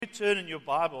turn in your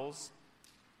Bibles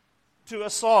to a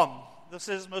psalm. This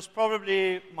is most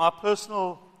probably my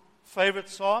personal favorite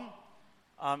psalm,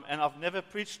 and I've never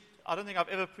preached, I don't think I've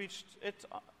ever preached it,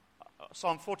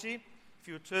 Psalm 40. If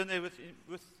you would turn there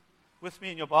with me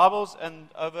in your Bibles, and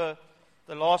over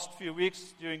the last few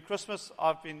weeks during Christmas,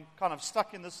 I've been kind of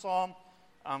stuck in this psalm.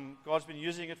 God's been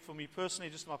using it for me personally,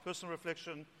 just my personal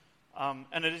reflection,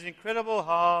 and it is incredible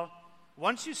how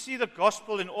once you see the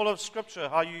gospel in all of Scripture,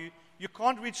 how you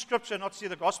can't read Scripture and not see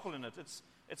the gospel in it.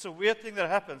 It's a weird thing that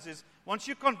happens, is once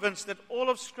you're convinced that all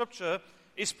of Scripture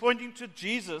is pointing to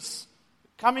Jesus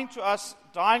coming to us,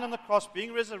 dying on the cross,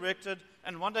 being resurrected,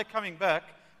 and one day coming back,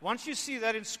 once you see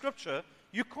that in Scripture,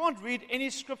 you can't read any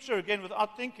Scripture again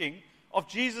without thinking of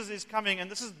Jesus is coming,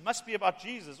 and this must be about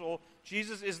Jesus, or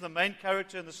Jesus is the main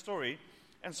character in the story.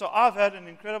 And so I've had an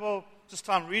incredible just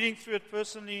time reading through it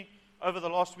personally over the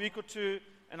last week or two,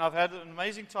 and I've had an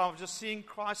amazing time of just seeing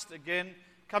Christ again,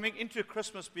 coming into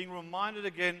Christmas, being reminded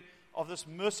again of this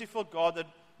merciful God that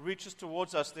reaches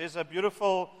towards us. There's a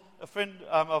friend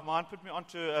of mine put me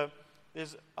onto, I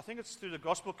think it's through the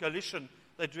Gospel Coalition,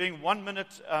 they're doing 1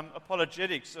 minute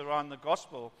apologetics around the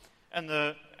gospel, and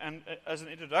as an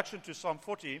introduction to Psalm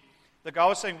 40, the guy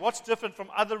was saying, what's different from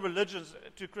other religions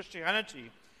to Christianity?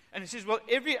 And he says, well,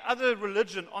 every other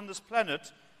religion on this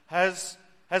planet has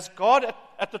God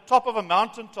at the top of a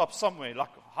mountaintop somewhere, like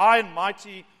high and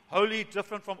mighty, holy,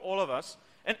 different from all of us.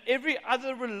 And every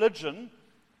other religion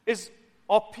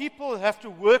are people who have to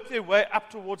work their way up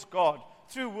towards God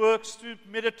through works, through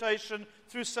meditation,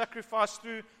 through sacrifice,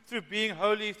 through being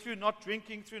holy, through not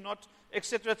drinking, through not,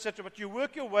 etc., etc. But you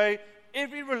work your way.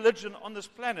 Every religion on this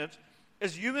planet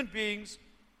is human beings,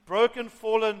 broken,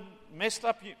 fallen, messed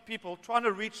up people trying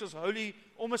to reach this holy,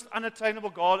 almost unattainable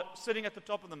God sitting at the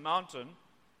top of the mountain.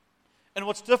 And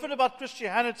what's different about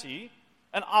Christianity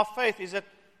and our faith is that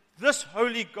this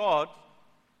holy God,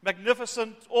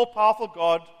 magnificent, all-powerful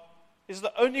God, is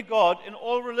the only God in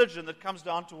all religion that comes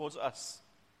down towards us.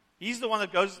 He's the one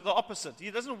that goes the opposite.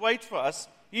 He doesn't wait for us.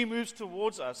 He moves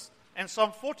towards us. And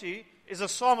Psalm 40 is a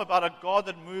psalm about a God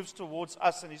that moves towards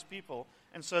us and His people.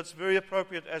 And so it's very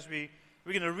appropriate as we're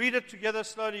going to read it together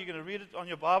slowly. You're going to read it on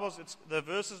your Bibles. It's the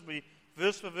verses,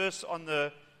 verse for verse on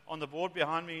the board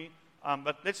behind me.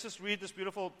 But let's just read this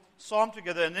beautiful psalm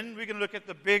together, and then we're going to look at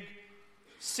the big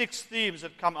 6 themes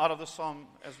that come out of the psalm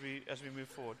as we move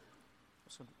forward.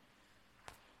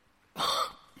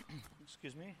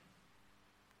 Excuse me.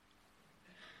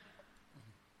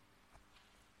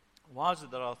 Why is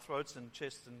it that our throats and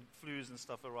chests and flus and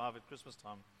stuff arrive at Christmas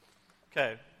time?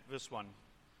 Okay, verse 1.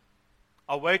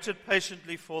 I waited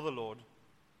patiently for the Lord.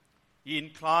 He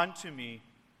inclined to me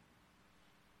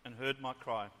and heard my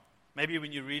cry. Maybe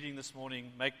when you're reading this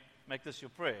morning, make this your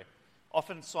prayer.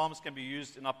 Often psalms can be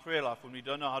used in our prayer life when we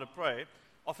don't know how to pray.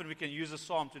 Often we can use a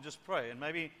psalm to just pray. And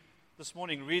maybe this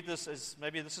morning, read this as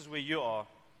maybe this is where you are.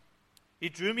 He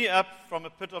drew me up from a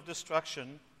pit of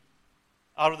destruction,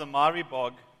 out of the miry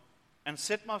bog, and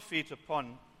set my feet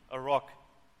upon a rock,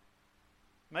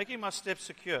 making my steps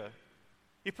secure.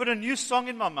 He put a new song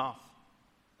in my mouth,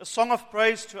 a song of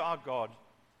praise to our God.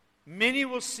 Many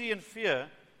will see and fear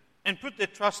and put their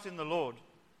trust in the Lord.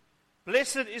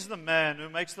 Blessed is the man who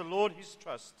makes the Lord his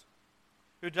trust,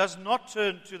 who does not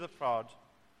turn to the proud,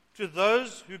 to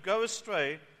those who go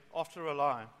astray after a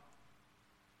lie.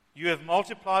 You have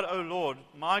multiplied, O Lord,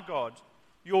 my God,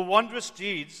 your wondrous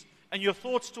deeds and your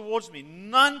thoughts towards me.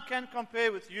 None can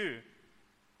compare with you.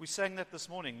 We sang that this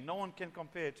morning. No one can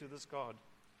compare to this God.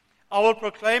 I will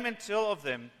proclaim and tell of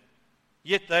them,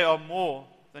 yet they are more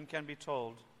than can be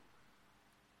told.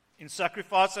 In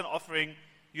sacrifice and offering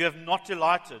you have not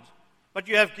delighted, but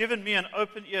you have given me an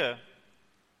open ear.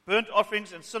 Burnt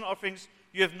offerings and sin offerings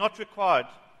you have not required.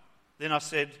 Then I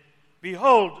said,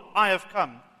 behold, I have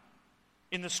come.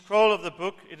 In the scroll of the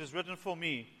book it is written for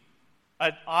me.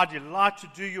 I delight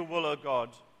to do your will, O God.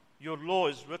 Your law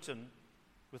is written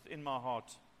within my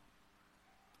heart.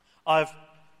 I have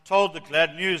told the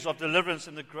glad news of deliverance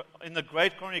in the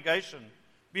great congregation.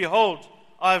 Behold,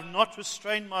 I have not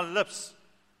restrained my lips,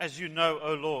 as you know,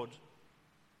 O Lord.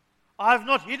 I have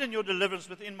not hidden your deliverance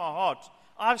within my heart.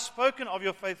 I have spoken of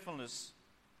your faithfulness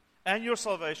and your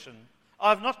salvation. I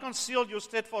have not concealed your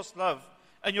steadfast love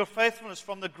and your faithfulness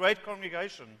from the great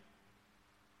congregation.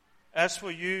 As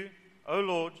for you, O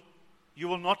Lord, you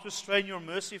will not restrain your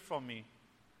mercy from me.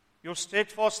 Your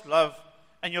steadfast love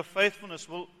and your faithfulness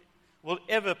will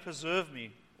ever preserve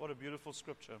me. What a beautiful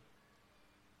scripture.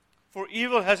 For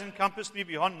evil has encompassed me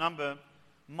beyond number.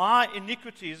 My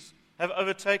iniquities have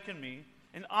overtaken me,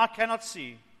 and I cannot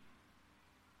see.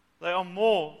 They are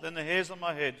more than the hairs on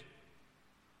my head.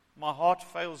 My heart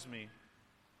fails me.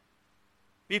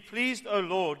 Be pleased, O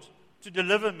Lord, to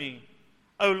deliver me.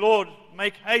 O Lord,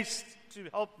 make haste to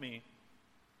help me.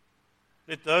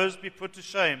 Let those be put to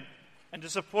shame and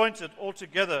disappointed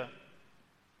altogether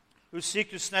who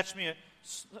seek to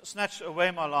snatch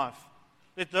away my life.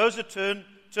 Let those who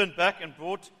turn back and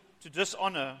brought to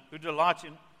dishonor, who delight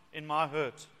in my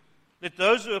hurt. Let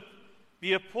those who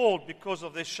be appalled because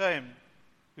of their shame,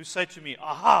 who say to me,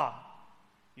 Aha,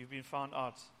 you've been found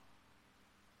out.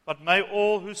 But may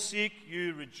all who seek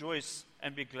you rejoice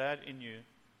and be glad in you.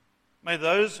 May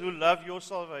those who love your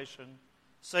salvation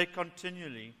say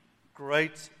continually,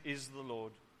 Great is the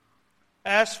Lord.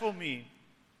 As for me,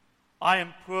 I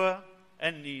am poor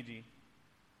and needy,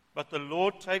 but the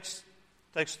Lord takes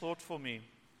thought for me.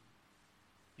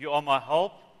 You are my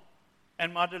help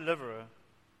and my deliverer.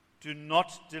 Do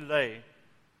not delay,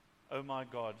 O my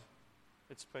God.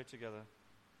 Let's pray together.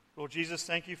 Lord Jesus,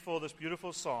 thank you for this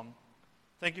beautiful psalm.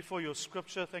 Thank you for your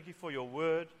scripture. Thank you for your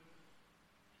word.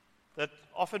 That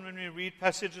often when we read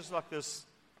passages like this,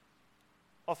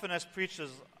 often as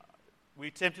preachers, we're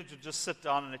tempted to just sit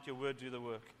down and let your word do the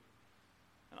work.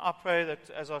 And I pray that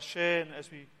as I share and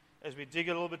as we dig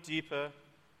a little bit deeper,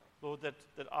 Lord, that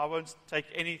I won't take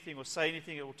anything or say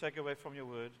anything that will take away from your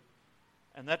word.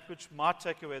 And that which might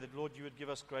take away, that, Lord, you would give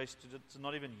us grace to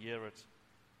not even hear it.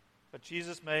 But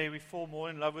Jesus, may we fall more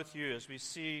in love with you as we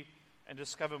see and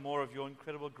discover more of your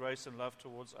incredible grace and love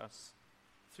towards us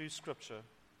through Scripture.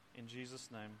 In Jesus'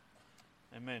 name,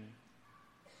 amen.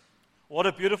 What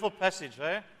a beautiful passage,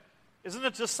 eh? Isn't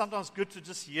it just sometimes good to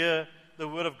just hear the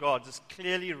Word of God, just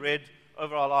clearly read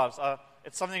over our lives?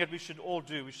 It's something that we should all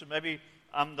do. We should maybe,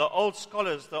 the old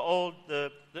scholars,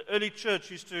 the early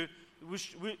church used to,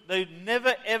 they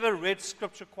never ever read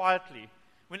Scripture quietly.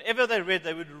 Whenever they read,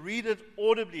 they would read it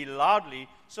audibly, loudly,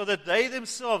 so that they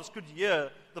themselves could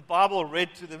hear the Bible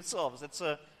read to themselves. It's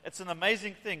an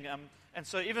amazing thing. And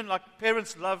so even like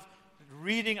parents love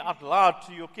reading out loud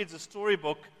to your kids a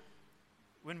storybook.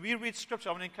 When we read Scripture,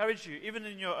 I want to encourage you, even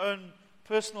in your own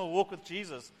personal walk with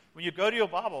Jesus, when you go to your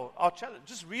Bible, our challenge,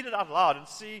 just read it out loud and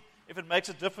see if it makes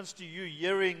a difference to you,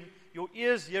 your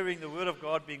ears hearing the Word of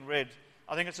God being read.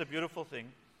 I think it's a beautiful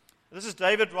thing. This is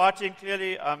David writing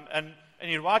clearly, and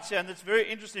he writes here, and it's very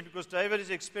interesting because David is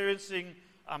experiencing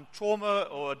trauma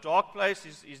or a dark place.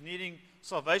 He's needing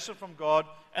salvation from God,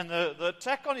 and the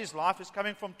attack on his life is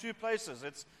coming from two places.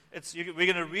 We're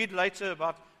going to read later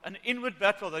about an inward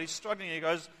battle that he's struggling. He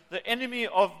goes, the enemy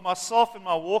of myself and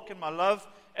my walk and my love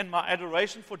and my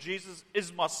adoration for Jesus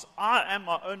I am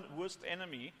my own worst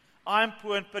enemy. I am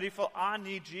poor and pitiful. I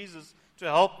need Jesus to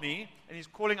help me. And he's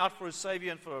calling out for a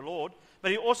Savior and for a Lord.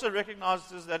 But he also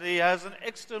recognizes that he has an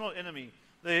external enemy.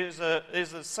 There's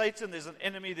a Satan, there's an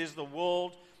enemy, there's the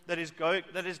world that is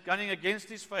gunning against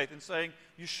his faith and saying,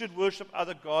 you should worship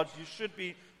other gods, you should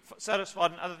be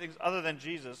satisfied in other things other than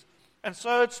Jesus. And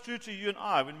so it's true to you and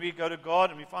I. When we go to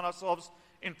God and we find ourselves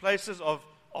in places of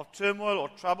turmoil or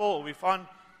trouble, or we find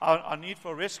our need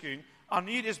for rescuing, our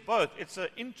need is both. It's an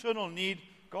internal need.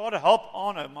 God, help,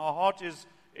 honor. My heart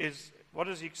is what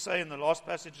does he say in the last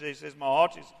passage there? He says, my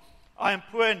heart is, I am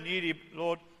poor and needy,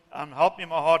 Lord, help me in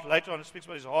my heart. Later on he speaks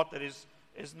about his heart that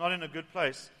is not in a good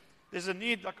place. There's a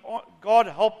need, like, God,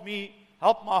 help me,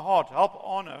 help my heart, help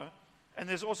honor. And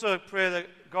there's also a prayer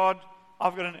that, God,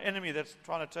 I've got an enemy that's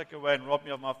trying to take away and rob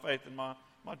me of my faith and my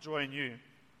joy in you.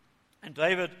 And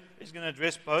David is going to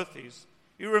address both these.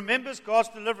 He remembers God's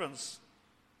deliverance.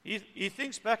 He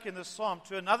thinks back in this psalm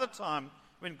to another time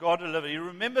when God delivered. He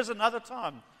remembers another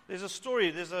time. There's a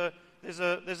story. There's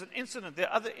an incident. There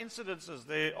are other incidences.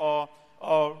 There are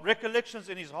recollections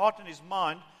in his heart and his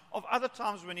mind of other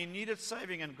times when he needed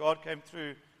saving and God came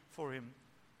through for him.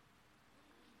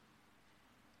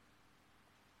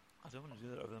 I don't want to do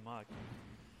that over the mic.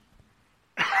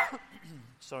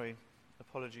 Sorry,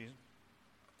 apologies.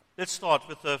 Let's start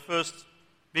with the first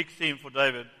big theme for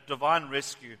David, divine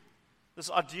rescue.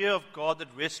 This idea of God that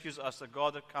rescues us, a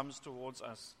God that comes towards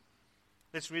us.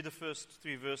 Let's read the first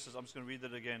 3 verses. I'm just going to read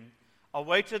that again. I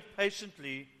waited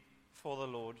patiently for the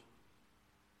Lord.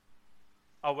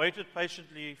 I waited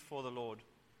patiently for the Lord.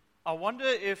 I wonder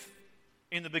if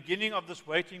in the beginning of this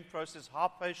waiting process, how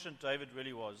patient David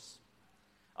really was.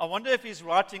 I wonder if he's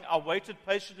writing, I waited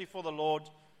patiently for the Lord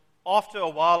after a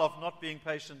while of not being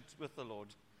patient with the Lord.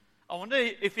 I wonder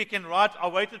if he can write, I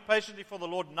waited patiently for the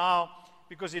Lord now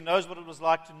because he knows what it was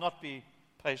like to not be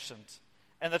patient.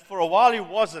 And that for a while he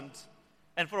wasn't.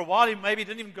 And for a while he maybe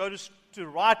didn't even go to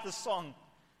write the song.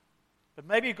 But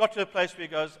maybe he got to a place where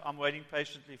he goes, I'm waiting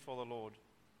patiently for the Lord.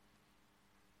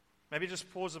 Maybe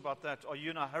just pause about that. Are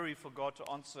you in a hurry for God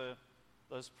to answer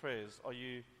those prayers? Are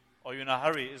you in a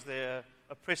hurry? Is there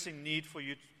a pressing need for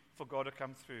for God to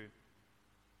come through?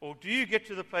 Or do you get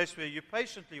to the place where you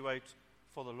patiently wait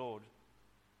for the Lord?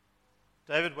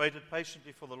 David waited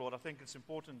patiently for the Lord. I think it's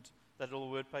important, that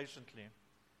little word, patiently.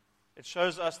 It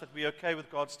shows us that we're okay with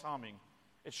God's timing.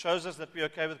 It shows us that we're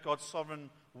okay with God's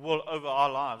sovereign will over our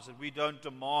lives, that we don't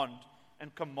demand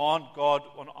and command God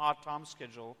on our time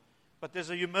schedule. But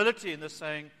there's a humility in this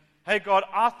saying, hey God,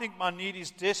 I think my need is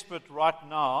desperate right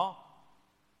now,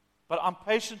 but I'm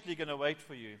patiently going to wait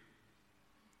for you.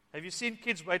 Have you seen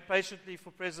kids wait patiently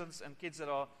for presents and kids that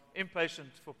are impatient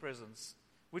for presents?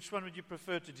 Which one would you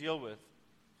prefer to deal with?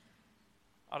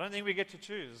 I don't think we get to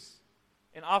choose.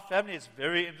 In our family, it's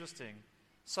very interesting.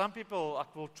 Some people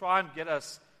will try and get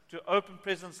us to open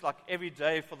presents like every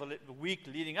day for the week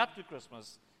leading up to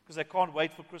Christmas because they can't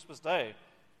wait for Christmas Day.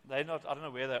 I don't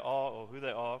know where they are or who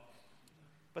they are.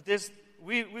 But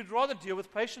we'd rather deal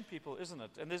with patient people, isn't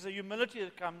it? And there's a humility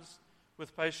that comes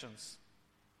with patience.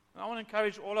 And I want to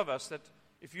encourage all of us that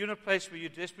if you're in a place where you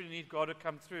desperately need God to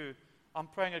come through, I'm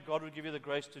praying that God will give you the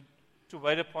grace to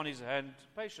wait upon His hand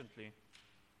patiently.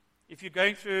 If you're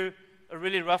going through a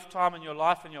really rough time in your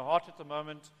life and your heart at the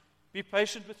moment, be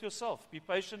patient with yourself. Be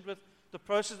patient with the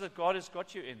process that God has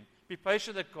got you in. Be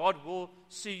patient that God will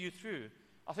see you through.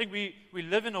 I think we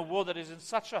live in a world that is in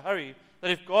such a hurry that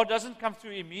if God doesn't come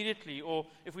through immediately, or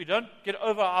if we don't get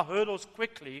over our hurdles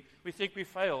quickly, we think we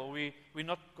fail.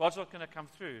 God's not going to come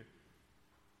through.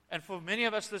 And for many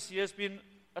of us, this year has been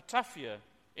a tough year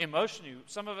emotionally.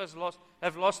 Some of us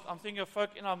have lost. I'm thinking of folk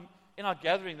in our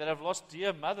gathering that have lost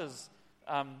dear mothers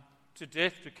to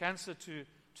death, to cancer,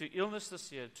 to illness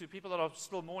this year, to people that are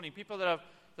still mourning, people that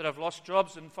have lost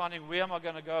jobs and finding, where am I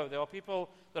going to go? There are people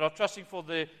that are trusting for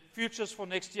their futures for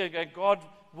next year, going, God,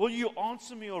 will you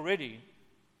answer me already?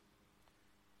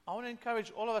 I want to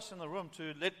encourage all of us in the room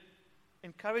to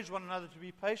encourage one another to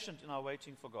be patient in our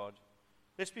waiting for God.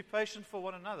 Let's be patient for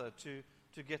one another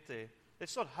to get there.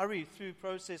 Let's not hurry through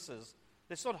processes.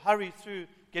 Let's not hurry through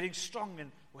getting strong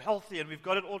and healthy and we've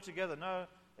got it all together. No,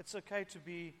 it's okay to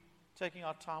be taking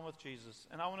our time with Jesus.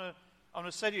 And I want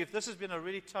to say to you, if this has been a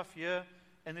really tough year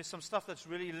and there's some stuff that's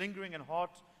really lingering and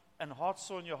heart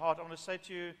sore in your heart, I want to say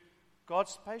to you,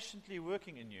 God's patiently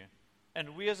working in you.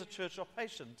 And we as a church are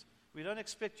patient. We don't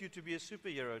expect you to be a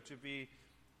superhero, to be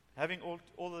having all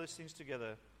of those things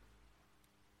together.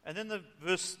 And then the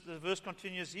verse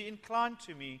continues, He inclined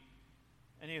to me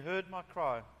and He heard my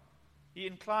cry. He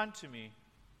inclined to me.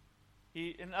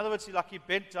 In other words, he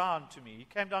bent down to me. He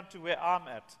came down to where I'm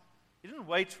at. He didn't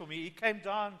wait for me. He came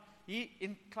down. He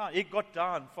got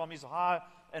down from His high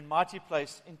and mighty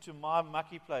place into my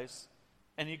mucky place,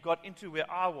 and He got into where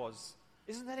I was.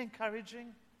 Isn't that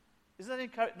encouraging?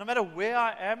 No matter where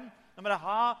I am, no matter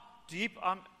how deep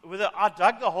whether I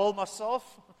dug the hole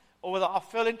myself or whether I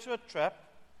fell into a trap,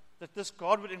 that this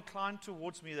God would incline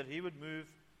towards me, that He would move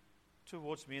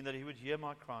towards me, and that He would hear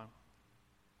my cry.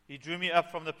 He drew me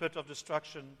up from the pit of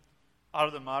destruction, out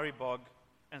of the miry bog,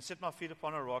 and set my feet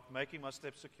upon a rock, making my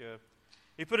steps secure.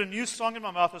 He put a new song in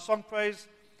my mouth, a song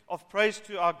of praise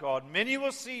to our God. Many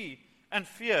will see and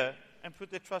fear and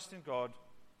put their trust in God.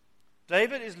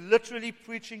 David is literally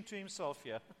preaching to himself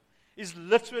here. He's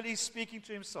literally speaking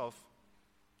to himself.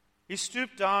 He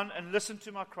stooped down and listened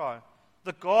to my cry.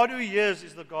 The God who hears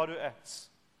is the God who acts.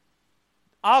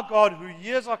 Our God who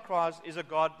hears our cries is a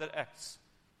God that acts.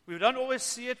 We don't always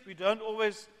see it. We don't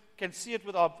always can see it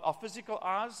with our physical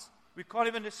eyes. We can't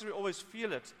even necessarily always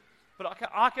feel it. But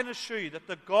I can assure you that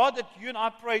the God that you and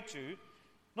I pray to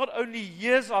not only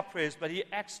hears our prayers, but He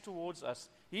acts towards us.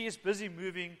 He is busy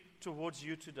moving towards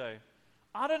you today.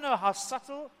 I don't know how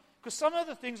subtle, because some of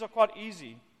the things are quite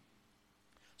easy.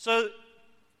 So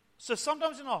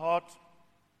sometimes in our heart,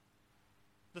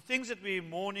 the things that we're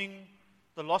mourning,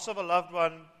 the loss of a loved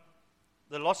one,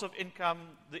 the loss of income,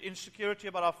 the insecurity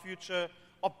about our future,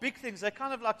 are big things. They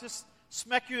kind of just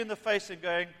smack you in the face and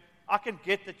going, I can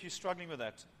get that you're struggling with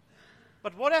that.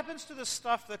 But what happens to the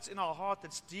stuff that's in our heart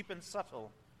that's deep and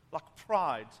subtle, like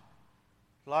pride,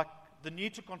 like the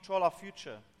need to control our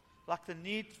future, like the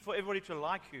need for everybody to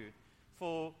like you,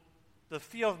 for the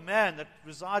fear of man that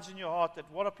resides in your heart,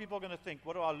 that what are people going to think?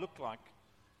 What do I look like?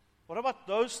 What about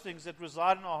those things that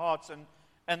reside in our hearts?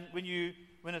 And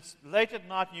when it's late at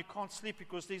night and you can't sleep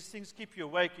because these things keep you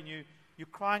awake and you're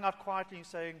crying out quietly and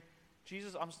saying,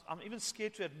 Jesus, I'm even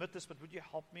scared to admit this, but would you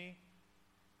help me?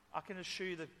 I can assure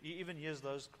you that He even hears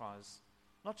those cries.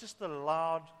 Not just the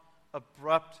loud,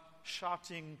 abrupt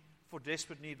shouting for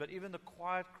desperate need, but even the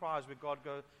quiet cries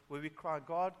where we cry,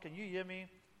 God, can you hear me?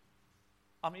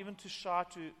 I'm even too shy,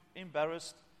 too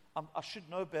embarrassed. I should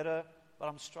know better, but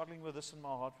I'm struggling with this in my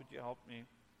heart. Would you help me?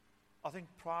 I think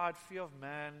pride, fear of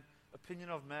man, opinion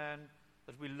of man,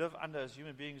 that we live under as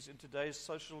human beings in today's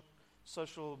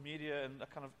social media and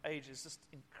that kind of age is just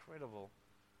incredible.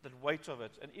 That weight of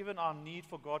it. And even our need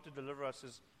for God to deliver us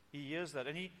is, He hears that.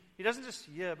 And He doesn't just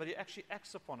hear, but He actually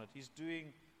acts upon it. He's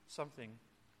doing something.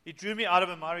 He drew me out of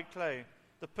a miry clay,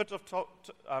 the pit of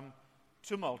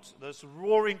tumult, this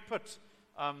roaring pit.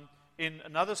 In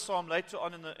another psalm later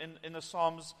on in the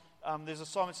Psalms, there's a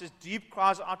psalm that says, deep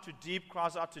cries out to deep,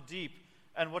 cries out to deep.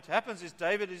 And what happens is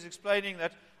David is explaining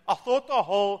that I thought the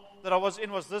hole that I was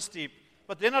in was this deep,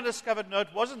 but then I discovered, no, it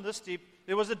wasn't this deep.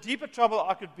 There was a deeper trouble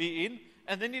I could be in,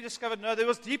 and then he discovered, no, there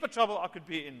was deeper trouble I could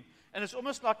be in. And it's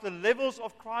almost like the levels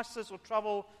of crisis or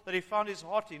trouble that he found his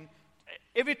heart in.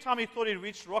 Every time he thought he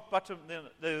reached rock bottom, then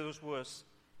there was worse.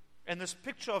 And this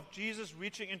picture of Jesus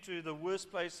reaching into the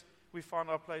worst place we found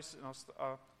our place in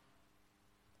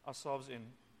ourselves in.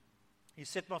 He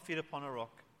set my feet upon a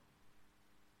rock.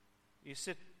 He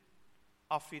set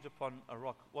our feet upon a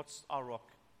rock. What's our rock?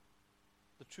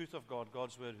 The truth of God,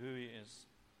 God's word, who He is.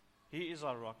 He is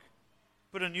our rock.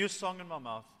 Put a new song in my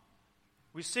mouth.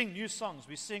 We sing new songs.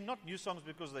 We sing not new songs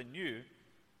because they're new,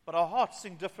 but our hearts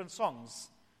sing different songs.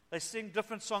 They sing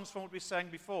different songs from what we sang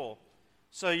before.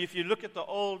 So if you look at the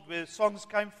old, where songs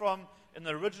came from in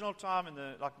the original time,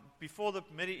 before the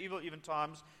medieval even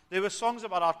times, there were songs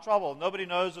about our trouble. Nobody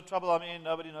knows the trouble I'm in.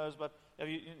 Nobody knows, but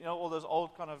you know all those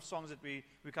old kind of songs that we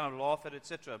kind of laugh at,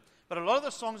 etc. But a lot of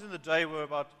the songs in the day were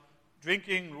about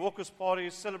drinking, raucous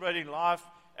parties, celebrating life,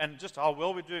 and just how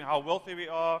well we're doing, how wealthy we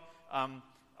are.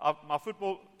 My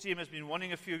football team has been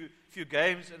winning a few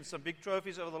games and some big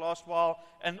trophies over the last while,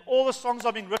 and all the songs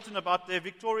are being written about their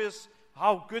victorious,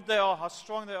 how good they are, how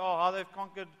strong they are, how they've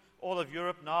conquered all of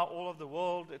Europe, now all of the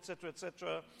world, etc.,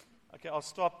 etc. Okay, I'll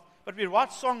stop. But we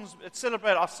write songs that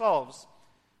celebrate ourselves.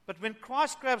 But when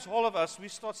Christ grabs hold of us, we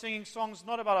start singing songs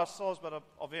not about ourselves, but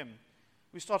of Him.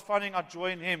 We start finding our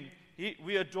joy in Him.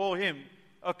 We adore Him.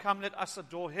 Oh, come, let us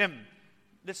adore Him.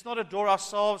 Let's not adore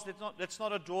ourselves. Let's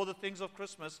not adore the things of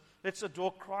Christmas. Let's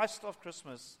adore Christ of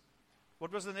Christmas.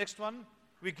 What was the next one?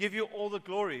 We give You all the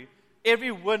glory.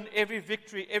 Every win, every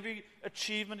victory, every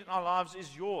achievement in our lives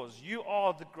is Yours. You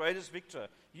are the greatest victor.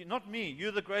 Not me.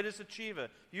 You're the greatest achiever.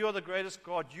 You are the greatest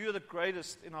God. You are the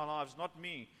greatest in our lives, not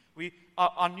me.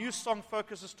 Our new song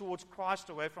focuses towards Christ,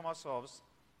 away from ourselves.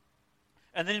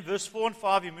 And then in verse 4 and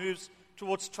 5, he moves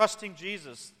towards trusting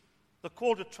Jesus. The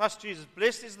call to trust Jesus.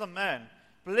 Blessed is the man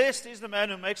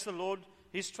who makes the Lord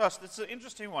his trust. It's an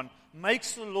interesting one.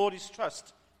 Makes the Lord his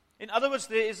trust. In other words,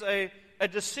 there is a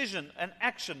decision, an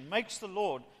action. Makes the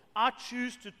Lord. I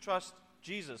choose to trust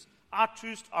Jesus. I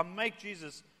make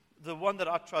Jesus the one that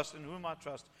I trust, in whom I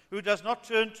trust. Who does not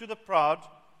turn to the proud,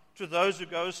 to those who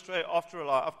go astray after a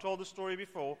lie. I've told the story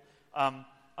before. I'm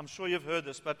sure you've heard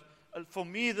this, but for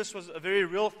me, this was a very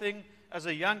real thing. As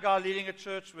a young guy leading a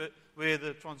church where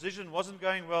the transition wasn't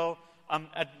going well,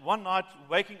 at one night,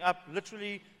 waking up,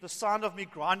 literally the sound of me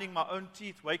grinding my own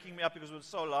teeth, waking me up because it was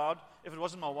so loud. If it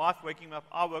wasn't my wife waking me up,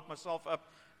 I woke myself up.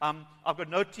 I've got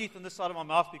no teeth on this side of my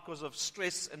mouth because of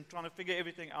stress and trying to figure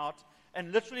everything out.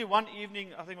 And literally one evening,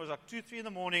 I think it was like 2, 3 in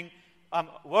the morning,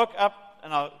 woke up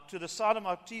and to the side of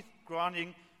my teeth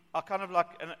grinding, I kind of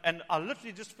and I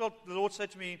literally just felt the Lord say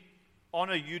to me,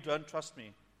 Honor, you don't trust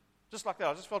me. Just like that.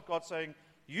 I just felt God saying,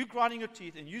 you grinding your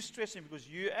teeth and you stressing because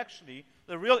you actually,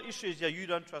 the real issue is, you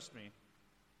don't trust me.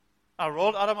 I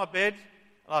rolled out of my bed,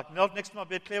 I knelt next to my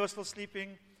bed, Claire was still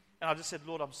sleeping, and I just said,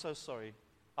 Lord, I'm so sorry.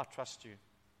 I trust You.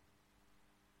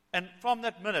 And from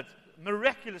that minute,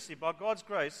 miraculously, by God's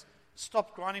grace,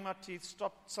 stopped grinding my teeth,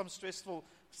 stopped some stressful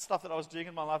stuff that I was doing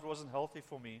in my life that wasn't healthy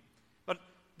for me. But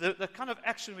the kind of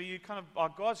action where you by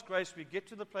God's grace, we get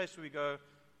to the place where we go,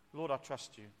 Lord, I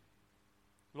trust You.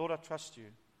 Lord, I trust You.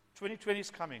 2020 is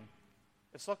coming.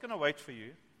 It's not going to wait for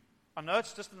you. I know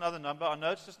it's just another number. I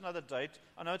know it's just another date.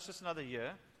 I know it's just another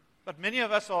year. But many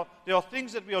of us there are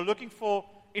things that we are looking for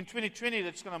in 2020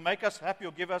 that's going to make us happy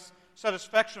or give us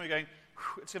satisfaction. We're going,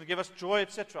 it's going to give us joy,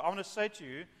 etc. I want to say to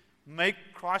you, make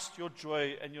Christ your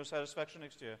joy and your satisfaction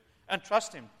next year. And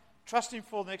trust Him. Trust Him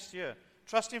for next year.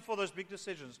 Trust Him for those big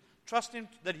decisions. Trust Him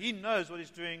that He knows what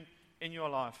He's doing in your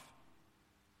life.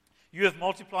 You have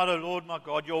multiplied, O Lord, my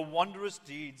God, Your wondrous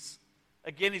deeds.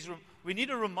 Again, we need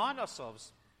to remind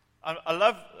ourselves. I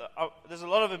love, there's a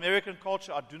lot of American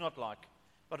culture I do not like.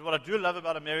 But what I do love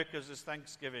about America is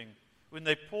Thanksgiving. When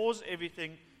they pause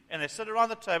everything and they sit around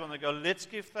the table and they go, let's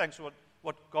give thanks for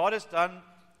what God has done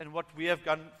and what we have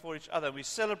done for each other. We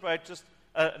celebrate just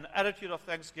an attitude of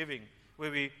thanksgiving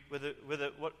where we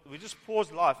just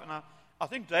pause life. And I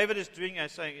think David is doing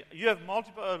it, saying, you have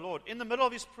multiplied, O Lord. In the middle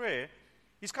of his prayer,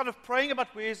 he's kind of praying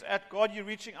about where he's at. God, You're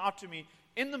reaching out to me.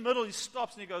 In the middle, he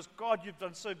stops and he goes, God, You've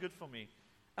done so good for me.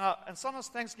 And sometimes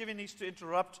Thanksgiving needs to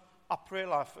interrupt our prayer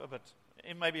life a bit,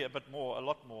 and maybe a bit more, a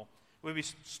lot more, where we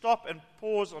stop and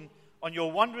pause on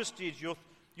your wondrous deeds,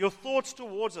 your thoughts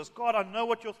towards us. God, I know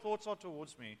what your thoughts are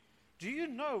towards me. Do you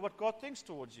know what God thinks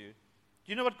towards you?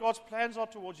 Do you know what God's plans are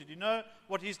towards you? Do you know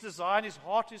what His desire and His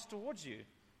heart is towards you?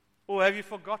 Or have you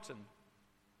forgotten?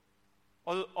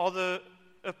 Are the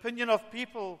opinion of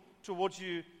people towards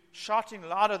you shouting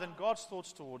louder than God's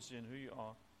thoughts towards you and who you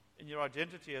are, in your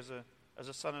identity as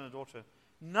a son and a daughter?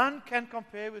 None can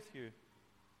compare with you.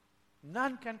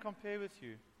 None can compare with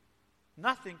you.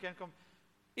 Nothing can compare.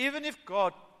 Even if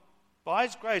God, by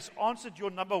His grace, answered your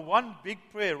number one big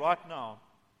prayer right now,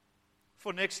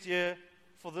 for next year,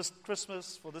 for this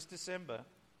Christmas, for this December,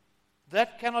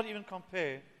 that cannot even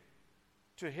compare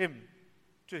to Him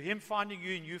finding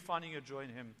you and you finding your joy in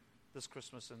Him this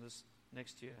Christmas and this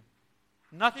next year.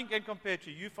 Nothing can compare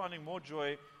to you finding more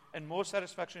joy and more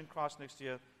satisfaction in Christ next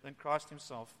year than Christ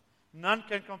Himself. None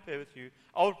can compare with you.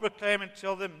 I will proclaim and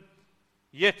tell them,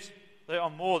 yet they are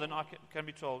more than I can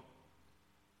be told.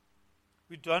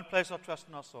 We don't place our trust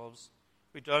in ourselves.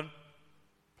 We don't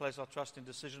place our trust in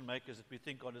decision makers that we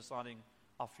think are deciding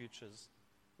our futures.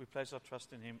 We place our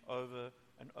trust in Him over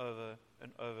and over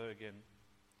and over again.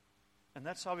 And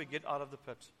that's how we get out of the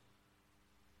pit.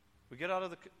 We get out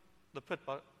of the pit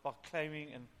by claiming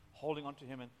and holding on to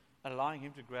Him and allowing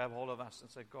Him to grab hold of us and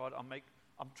say, God,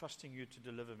 I'm trusting you to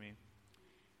deliver me.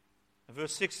 And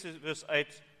verse 6 to verse 8,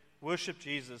 worship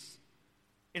Jesus.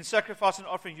 In sacrifice and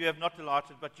offering you have not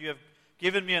delighted, but you have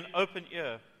given me an open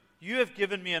ear. You have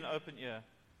given me an open ear.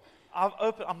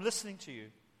 I'm listening to you.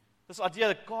 This idea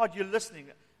that, God, you're listening.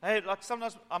 Hey, like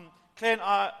sometimes Claire and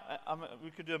I,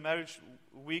 we could do a marriage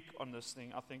week on this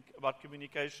thing, I think, about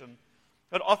communication.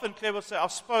 But often Claire will say,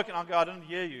 I've spoken, I'll go, I didn't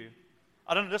hear you.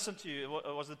 I didn't listen to you.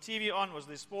 Was the TV on? Was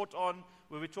the sport on?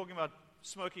 Were we talking about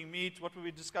smoking meat? What were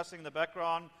we discussing in the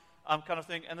background? Kind of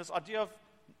thing. And this idea of,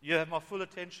 you have my full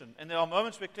attention. And there are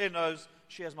moments where Claire knows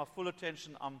she has my full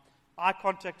attention. I'm eye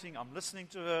contacting, I'm listening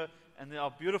to her, and they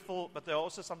are beautiful, but they are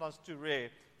also sometimes too rare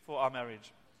for our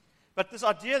marriage. But this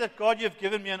idea that, God, you have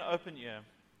given me an open ear,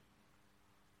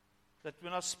 that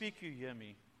when I speak, you hear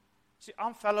me. See,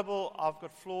 I'm fallible, I've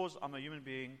got flaws, I'm a human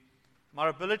being. My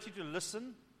ability to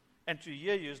listen and to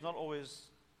hear you is not always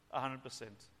 100%.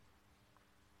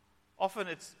 Often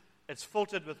it's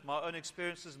filtered with my own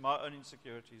experiences, my own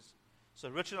insecurities. So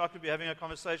Rich and I could be having a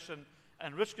conversation,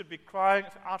 and Rich could be crying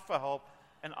out for help,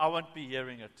 and I won't be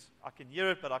hearing it. I can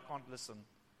hear it, but I can't listen.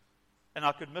 And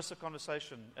I could miss a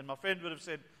conversation. And my friend would have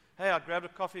said, hey, I grabbed a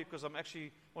coffee because I'm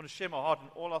actually want to share my heart. And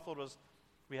all I thought was,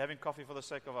 we're having coffee for the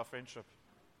sake of our friendship.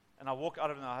 And I walk out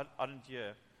of it and I didn't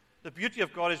hear. The beauty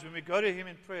of God is when we go to Him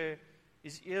in prayer,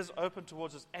 His ears open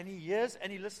towards us. And He hears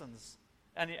and He listens.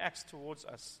 And He acts towards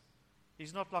us.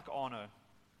 He's not like Arno.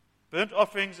 Burnt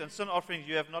offerings and sin offerings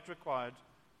you have not required.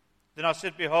 Then I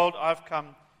said, behold, I've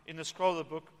come. In the scroll of the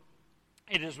book,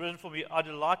 it is written for me, I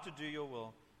delight to do your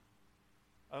will.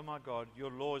 Oh my God,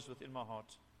 your law is within my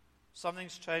heart.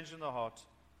 Something's changed in the heart.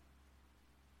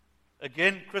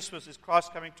 Again, Christmas is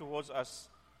Christ coming towards us.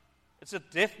 It's a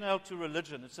death nail to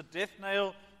religion. It's a death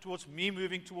nail towards me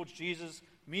moving towards Jesus,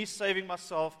 me saving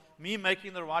myself, me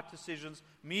making the right decisions,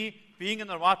 me being in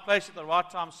the right place at the right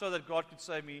time so that God could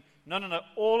save me. No.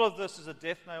 All of this is a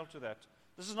death nail to that.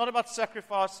 This is not about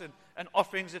sacrifice and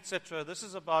offerings, etc. This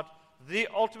is about the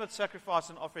ultimate sacrifice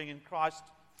and offering in Christ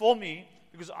for me,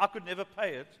 because I could never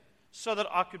pay it, so that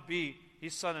I could be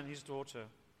His son and His daughter.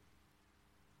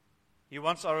 He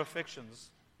wants our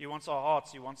affections. He wants our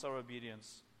hearts. He wants our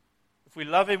obedience. If we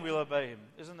love Him, we'll obey Him.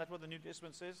 Isn't that what the New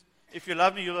Testament says? If you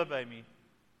love me, you'll obey me.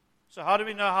 So how do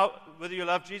we know whether you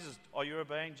love Jesus? Are you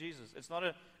obeying Jesus? It's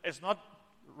not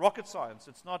rocket science.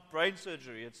 It's not brain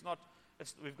surgery.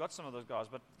 We've got some of those guys,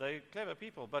 but they're clever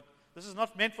people. But this is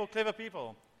not meant for clever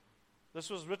people. This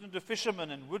was written to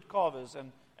fishermen and wood carvers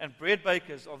and bread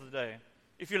bakers of the day.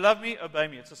 If you love me, obey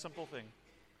me. It's a simple thing.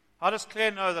 How does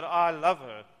Claire know that I love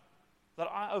her? That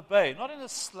I obey, not in a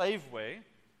slave way.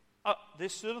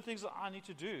 There's certain things that I need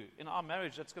to do in our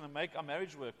marriage that's going to make our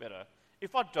marriage work better.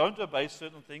 If I don't obey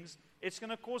certain things, it's going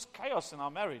to cause chaos in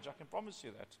our marriage. I can promise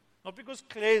you that. Not because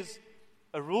Claire's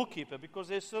a rule keeper, because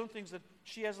there's certain things that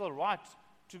she has the right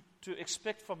to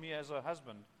expect from me as her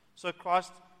husband. So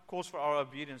Christ calls for our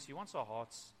obedience. He wants our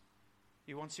hearts.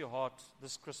 He wants your heart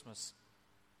this Christmas.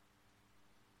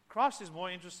 Christ is more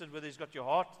interested whether He's got your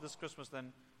heart this Christmas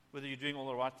than whether you're doing all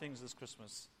the right things this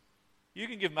Christmas. You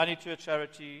can give money to a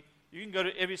charity. You can go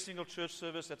to every single church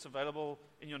service that's available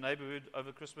in your neighborhood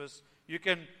over Christmas. You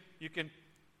can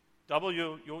double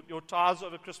your tithes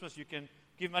over Christmas. You can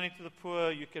give money to the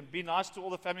poor. You can be nice to all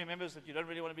the family members that you don't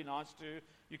really want to be nice to.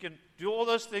 You can do all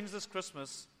those things this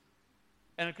Christmas,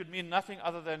 and it could mean nothing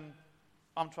other than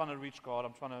I'm trying to reach God.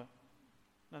 I'm trying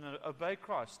to obey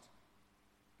Christ.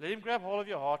 Let Him grab hold of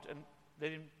your heart and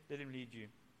let Him lead you.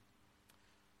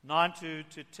 9 to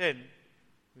 10.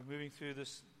 We're moving through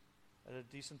this at a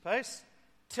decent pace.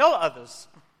 Tell others.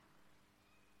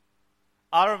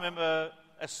 I remember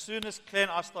as soon as Claire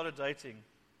and I started dating,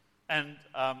 and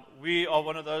we are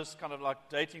one of those kind of like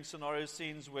dating scenario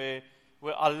scenes where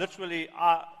I literally,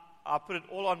 I put it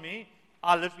all on me.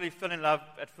 I literally fell in love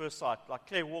at first sight. Like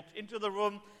Claire walked into the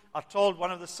room. I told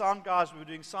one of the sound guys, we were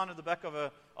doing sound at the back of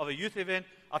a youth event.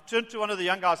 I turned to one of the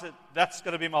young guys and said, that's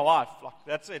going to be my wife. Like,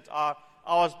 that's it. I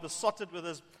was besotted with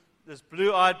this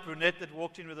blue-eyed brunette that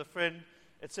walked in with a friend,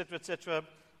 etc., etc.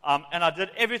 And I did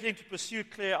everything to pursue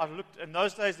Claire. I looked, in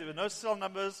those days, there were no cell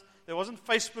numbers. There wasn't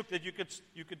Facebook that you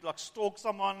could like stalk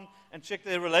someone and check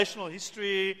their relational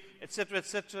history, etc.,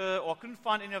 etc., or I couldn't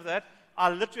find any of that. I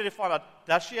literally found out,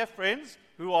 does she have friends?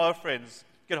 Who are her friends?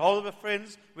 Get hold of her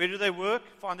friends. Where do they work?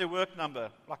 Find their work number.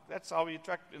 Like, that's how we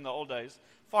tracked in the old days.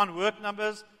 Find work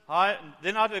numbers. Hi. And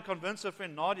then I had to convince her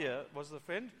friend, Nadia was the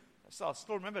friend. So I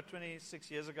still remember 26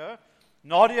 years ago.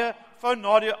 Nadia, phone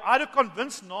Nadia. I had to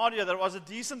convince Nadia that I was a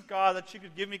decent guy, that she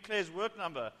could give me Claire's work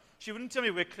number. She wouldn't tell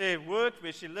me where Claire worked,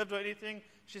 where she lived or anything.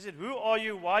 She said, who are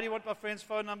you? Why do you want my friend's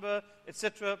phone number?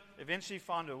 Etc. Eventually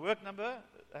found her work number.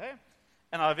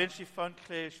 And I eventually phoned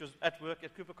Claire. She was at work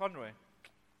at Cooper Conroy.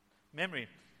 Memory.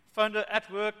 Phoned her at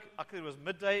work. I think it was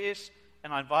midday-ish.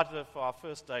 And I invited her for our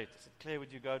first date. I said, Claire,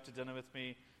 would you go to dinner with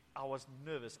me? I was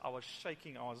nervous. I was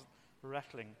shaking. I was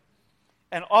rattling.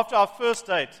 And after our first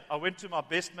date, I went to my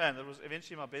best man. That was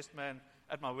eventually my best man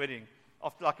at my wedding.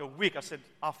 After like a week, I said,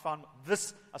 I found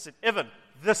this. I said, Evan,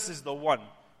 this is the one.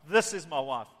 This is my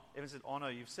wife. Evan said, oh no,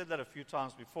 you've said that a few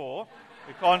times before.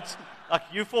 We can't, like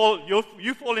you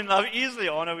fall in love easily,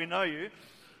 oh no, we know you.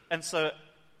 And so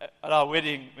at our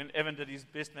wedding, when Evan did his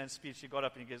best man speech, he got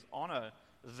up and he goes, oh no,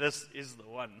 this is the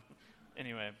one.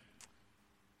 Anyway,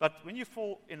 but when you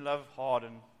fall in love hard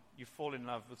and you fall in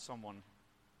love with someone,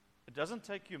 it doesn't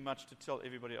take you much to tell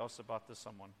everybody else about this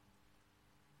someone.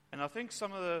 And I think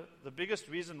some of the biggest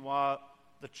reason why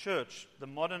the church, the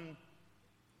modern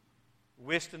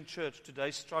Western church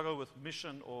today, struggle with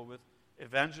mission or with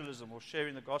evangelism or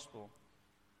sharing the gospel,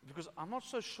 because I'm not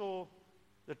so sure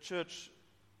the church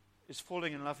is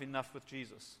falling in love enough with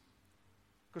Jesus.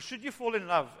 Because should you fall in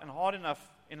love and hard enough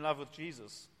in love with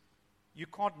Jesus, you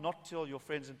can't not tell your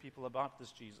friends and people about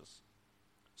this Jesus.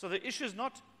 So the issue is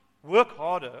not work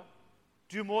harder,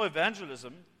 do more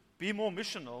evangelism, be more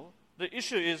missional. The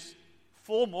issue is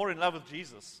fall more in love with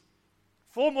Jesus.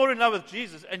 Fall more in love with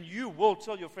Jesus and you will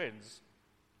tell your friends.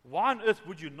 Why on earth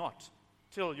would you not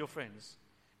tell your friends?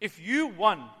 If you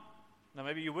won, now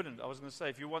maybe you wouldn't. I was going to say,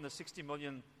 if you won the 60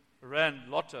 million rand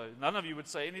lotto, none of you would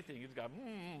say anything. You'd go,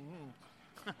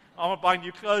 I'm not buying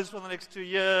new clothes for the next 2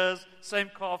 years, same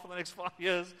car for the next 5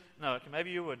 years. No, okay, maybe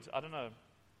you would. I don't know.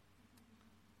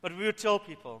 But we would tell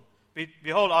people,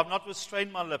 behold, I've not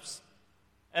restrained my lips.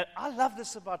 And I love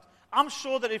this about, I'm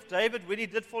sure that if David, when he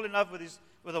did fall in love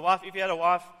with a wife, if he had a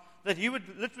wife, that he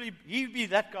would literally, he'd be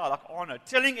that guy, like Arno,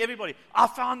 telling everybody, I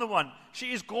found the one.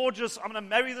 She is gorgeous. I'm going to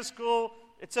marry this girl,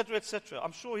 etc., etc.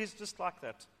 I'm sure he's just like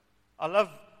that. I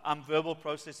love verbal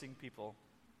processing people.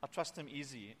 I trust him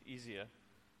easier.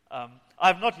 I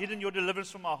have not hidden your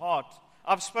deliverance from my heart.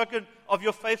 I've spoken of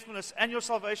your faithfulness and your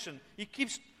salvation. He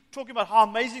keeps talking about how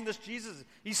amazing this Jesus is.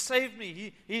 He saved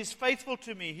me. He is faithful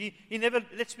to me. He never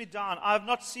lets me down. I have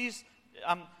not ceased,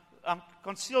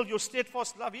 concealed your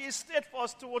steadfast love. He is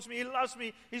steadfast towards me. He loves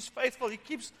me. He's faithful. He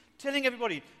keeps telling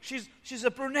everybody. She's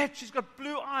a brunette. She's got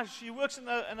blue eyes. She works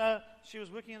she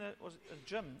was working in a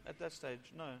gym at that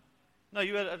stage. No,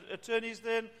 you had attorneys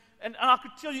then. And I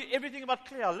could tell you everything about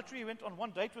Claire. I literally went on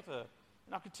one date with her.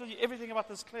 And I could tell you everything about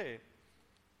this Claire.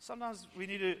 Sometimes we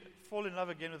need to fall in love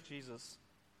again with Jesus.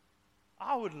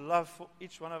 I would love for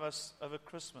each one of us over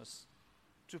Christmas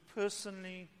to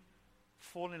personally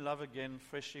fall in love again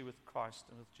freshly with Christ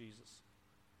and with Jesus.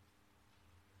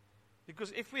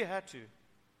 Because if we had to,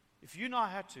 if you and I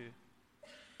had to,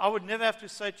 I would never have to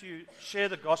say to you, share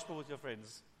the gospel with your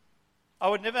friends. I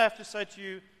would never have to say to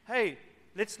you, hey,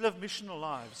 let's live missional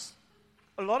lives.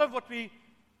 A lot of what we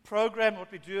program,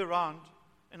 what we do around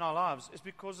in our lives is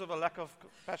because of a lack of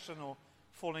passion or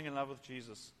falling in love with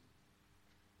Jesus.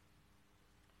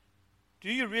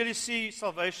 Do you really see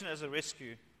salvation as a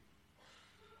rescue?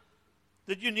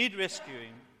 Did you need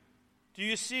rescuing? Do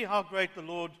you see how great the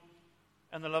Lord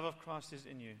and the love of Christ is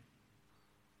in you?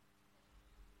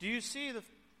 Do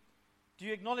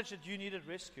you acknowledge that you needed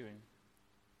rescuing?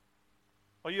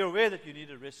 Are you aware that you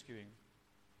needed rescuing?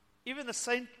 Even the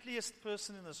saintliest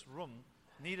person in this room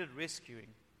needed rescuing.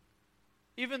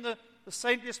 Even the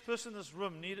saintliest person in this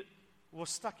room was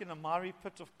stuck in a miry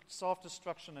pit of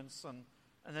self-destruction and sin,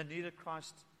 and they needed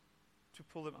Christ to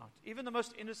pull them out. Even the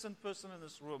most innocent person in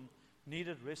this room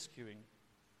needed rescuing.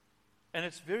 And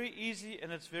it's very easy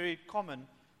and it's very common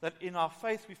that in our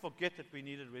faith we forget that we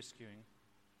needed rescuing.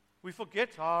 We forget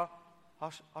how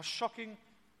shocking,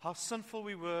 how sinful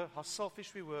we were, how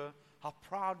selfish we were, how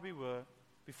proud we were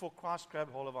before Christ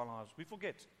grabbed hold of our lives. We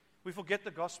forget. We forget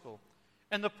the gospel.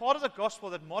 And the part of the gospel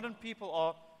that modern people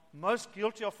are most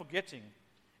guilty of forgetting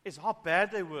is how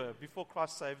bad they were before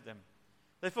Christ saved them.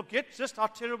 They forget just how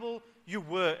terrible you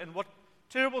were and what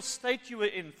terrible state you were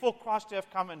in for Christ to have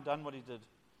come and done what he did.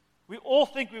 We all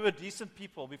think we were decent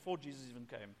people before Jesus even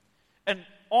came. And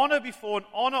honor before and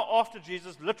honor after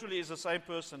Jesus literally is the same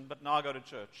person, but now I go to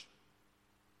church.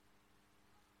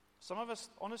 Some of us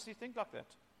honestly think like that.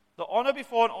 The honor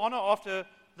before and honor after,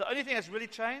 the only thing that's really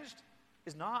changed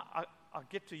is now I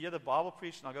get to hear the Bible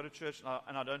preached and I go to church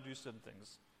and I don't do certain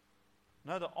things.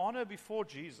 No, the honor before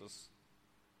Jesus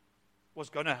was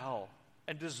going to hell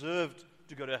and deserved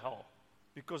to go to hell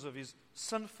because of his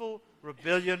sinful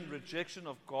rebellion, rejection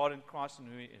of God and Christ and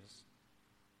who he is.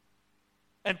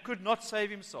 And could not save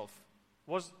himself,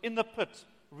 was in the pit,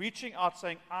 reaching out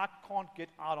saying, I can't get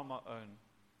out on my own.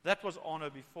 That was honor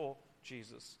before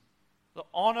Jesus. The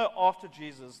honor after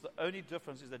Jesus, the only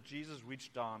difference is that Jesus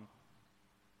reached down,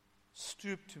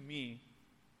 stooped to me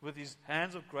with his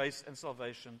hands of grace and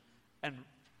salvation, and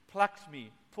plucked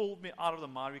me, pulled me out of the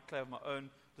miry clay of my own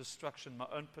destruction, my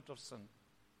own pit of sin,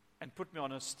 and put me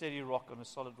on a steady rock, on a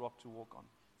solid rock to walk on.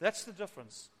 That's the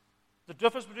difference. The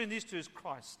difference between these two is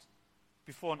Christ,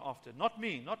 before and after. Not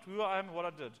me, not who I am and what I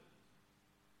did.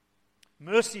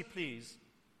 Mercy, please.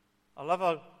 I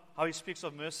love how he speaks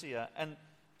of mercy here. And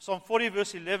Psalm 40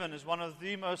 verse 11 is one of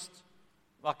the most,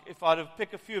 like if I had to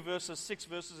pick a few verses, 6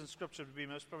 verses in Scripture, it would be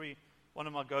most probably one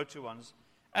of my go-to ones.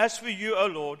 As for you, O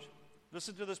Lord,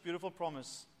 listen to this beautiful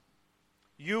promise.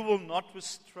 You will not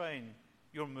restrain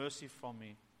your mercy from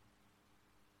me.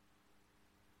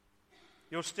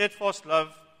 Your steadfast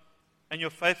love and your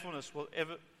faithfulness will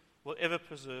ever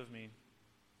preserve me.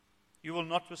 You will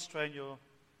not restrain your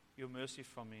mercy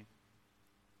from me.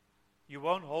 You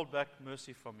won't hold back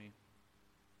mercy from me.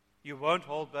 You won't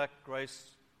hold back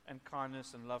grace and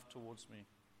kindness and love towards me.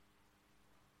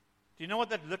 Do you know what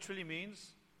that literally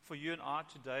means for you and I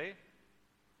today?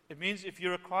 It means if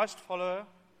you're a Christ follower,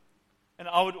 and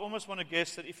I would almost want to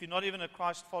guess that if you're not even a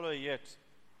Christ follower yet,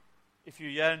 if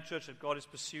you're here in church, that God is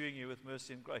pursuing you with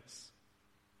mercy and grace.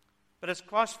 But as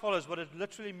Christ followers, what it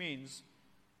literally means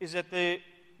is that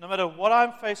no matter what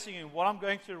I'm facing and what I'm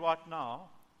going through right now,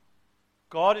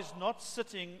 God is not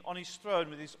sitting on his throne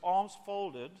with his arms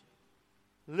folded,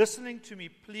 listening to me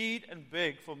plead and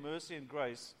beg for mercy and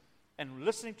grace, and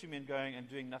listening to me and going and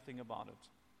doing nothing about it.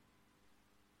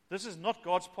 This is not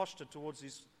God's posture towards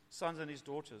his sons and his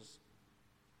daughters.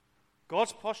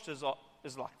 God's posture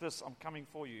is like this: I'm coming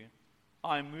for you.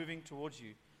 I am moving towards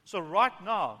you. So right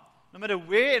now, no matter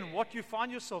where and what you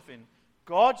find yourself in,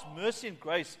 God's mercy and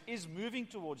grace is moving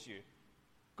towards you.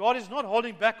 God is not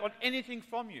holding back on anything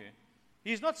from you.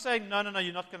 He's not saying, no,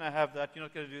 you're not going to have that. You're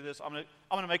not going to do this. I'm going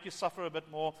to make you suffer a bit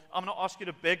more. I'm going to ask you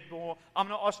to beg more. I'm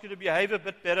going to ask you to behave a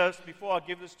bit better before I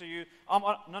give this to you.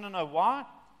 No. Why?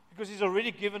 Because he's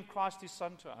already given Christ his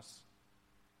Son to us.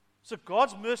 So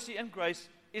God's mercy and grace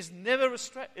is never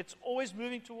restrained. It's always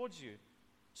moving towards you.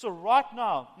 So right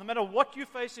now, no matter what you're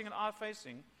facing and I'm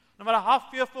facing, no matter how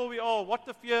fearful we are, what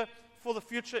the fear for the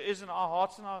future is in our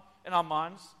hearts and in our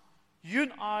minds, you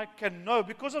and I can know,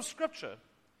 because of Scripture,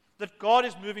 that God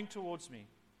is moving towards me.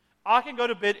 I can go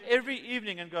to bed every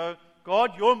evening and go,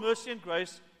 God, your mercy and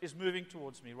grace is moving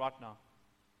towards me right now.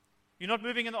 You're not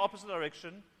moving in the opposite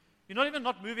direction. You're not even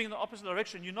not moving in the opposite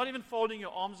direction. You're not even folding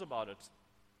your arms about it.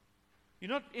 You're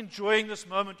not enjoying this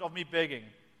moment of me begging.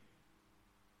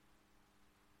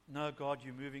 No, God,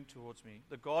 you're moving towards me.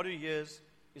 The God who hears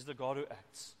is the God who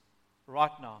acts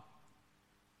right now.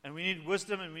 And we need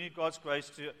wisdom and we need God's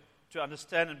grace to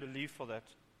understand and believe for that.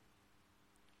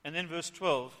 And then verse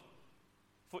 12,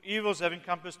 for evils have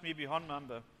encompassed me beyond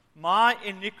number. My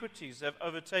iniquities have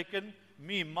overtaken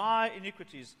me. My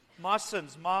iniquities, my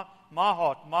sins, my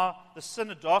heart, the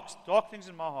sin of dark things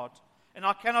in my heart. And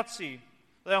I cannot see.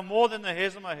 They are more than the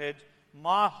hairs of my head.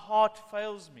 My heart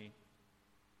fails me.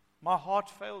 My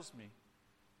heart fails me.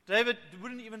 David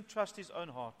wouldn't even trust his own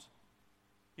heart.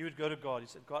 He would go to God. He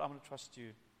said, God, I'm going to trust you.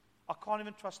 I can't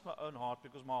even trust my own heart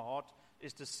because my heart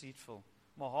is deceitful.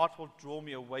 My heart will draw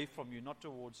me away from you, not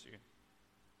towards you.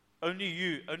 Only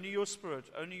you, only your Spirit,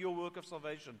 only your work of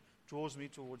salvation draws me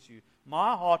towards you.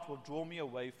 My heart will draw me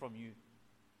away from you.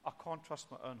 I can't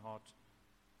trust my own heart.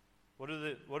 What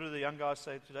do the young guys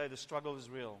say today? The struggle is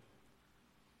real.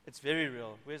 It's very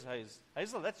real. Where's Hazel?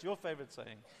 Hazel, that's your favorite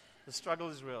saying. The struggle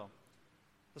is real.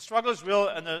 The struggle is real,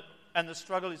 and the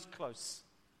struggle is close.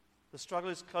 The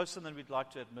struggle is closer than we'd like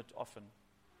to admit often.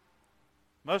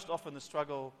 Most often the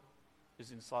struggle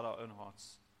is inside our own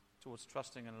hearts towards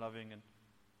trusting and loving and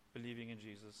believing in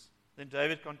Jesus. Then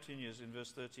David continues in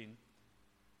verse 13.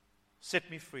 Set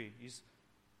me free. He's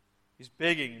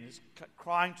begging and he's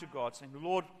crying to God, saying,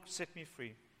 Lord, set me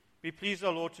free. Be pleased,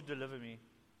 O Lord, to deliver me.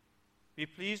 Be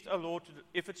pleased, O Lord,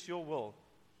 if it's your will.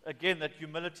 Again, that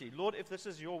humility. Lord, if this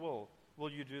is your will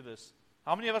you do this?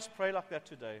 How many of us pray like that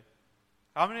today?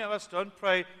 How many of us don't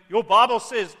pray, your Bible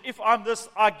says, if I'm this,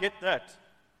 I get that.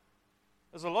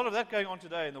 There's a lot of that going on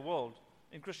today in the world,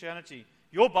 in Christianity.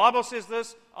 Your Bible says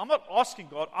this. I'm not asking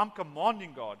God, I'm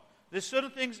commanding God. There's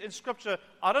certain things in Scripture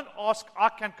I don't ask, I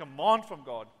can command from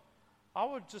God. I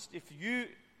would just, if you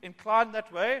incline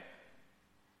that way,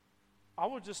 I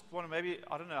would just want to maybe,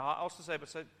 I don't know how else to say, but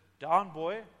say, down,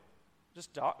 boy.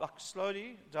 Just down, like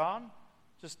slowly down.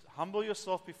 Just humble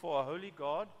yourself before a holy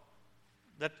God.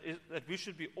 That we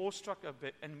should be awestruck a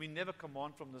bit, and we never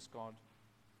command from this God.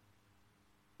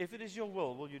 If it is your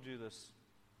will you do this?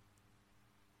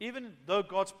 Even though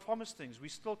God's promised things, we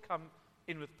still come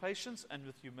in with patience and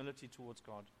with humility towards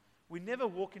God. We never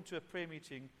walk into a prayer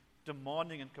meeting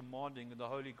demanding and commanding the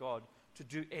holy God to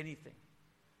do anything.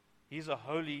 He's a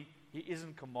holy, He is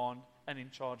in command and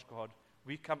in charge God.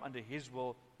 We come under His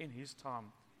will in His time,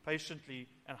 patiently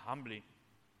and humbly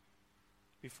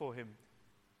before Him.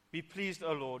 Be pleased,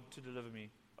 O Lord, to deliver me.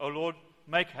 O Lord,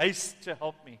 make haste to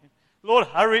help me. Lord,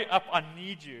 hurry up, I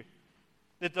need you.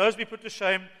 Let those be put to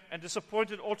shame and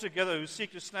disappointed altogether who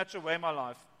seek to snatch away my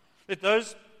life. Let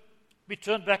those be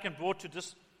turned back and brought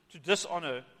to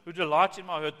dishonor who delight in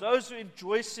my hurt. Those who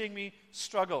enjoy seeing me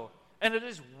struggle. And it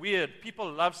is weird.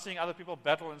 People love seeing other people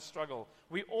battle and struggle.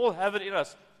 We all have it in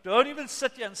us. Don't even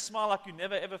sit here and smile like you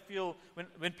never ever feel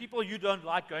when people you don't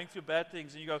like going through bad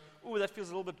things and you go, "Ooh, that feels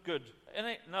a little bit good."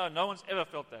 And no one's ever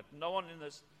felt that. No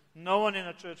one in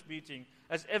a church meeting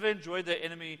has ever enjoyed their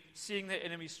enemy, seeing their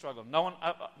enemy struggle. No one,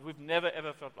 we've never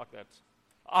ever felt like that.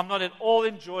 I'm not at all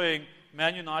enjoying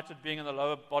Man United being in the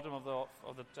lower bottom of the.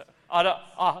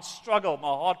 I struggle. My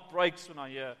heart breaks when I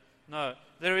hear. No,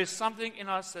 there is something in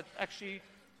us that actually,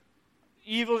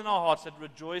 evil in our hearts, that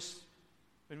rejoice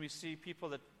when we see people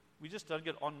that we just don't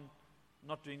get on,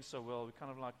 not doing so well. We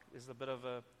kind of like, there's a bit of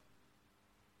a,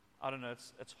 I don't know,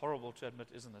 it's horrible to admit,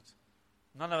 isn't it?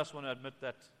 None of us want to admit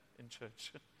that in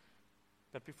church.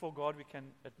 But before God, we can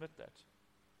admit that.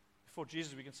 Before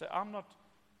Jesus, we can say, I'm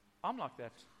like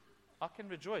that. I can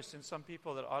rejoice in some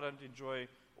people that I don't enjoy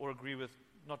or agree with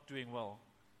not doing well.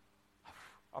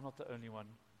 I'm not the only one.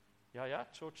 Yeah,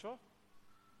 sure.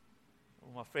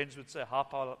 Well, my friends would say, ha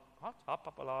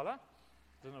papalala.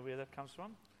 Don't know where that comes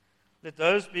from. Let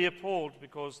those be appalled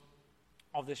because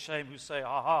of their shame who say,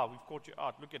 we've caught you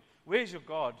out. Look at, where's your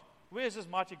God? Where's this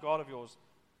mighty God of yours?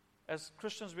 As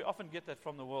Christians, we often get that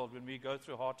from the world when we go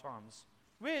through hard times.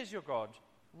 Where's your God?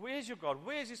 Where's your God?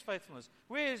 Where's His faithfulness?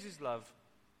 Where's His love?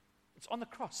 It's on the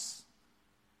cross.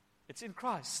 It's in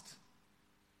Christ.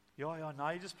 Yeah, now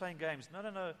you're just playing games.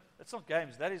 No, it's not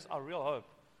games. That is our real hope.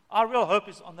 Our real hope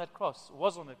is on that cross,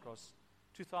 was on that cross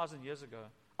 2,000 years ago.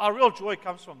 Our real joy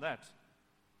comes from that.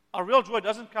 Our real joy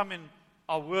doesn't come in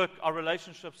our work, our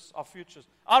relationships, our futures.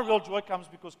 Our real joy comes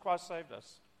because Christ saved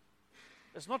us.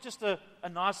 It's not just a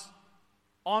nice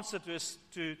answer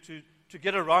to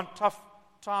get around tough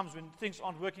times when things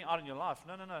aren't working out in your life.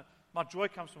 No. My joy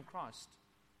comes from Christ.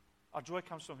 Our joy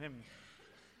comes from Him.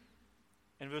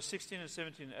 In verse 16 and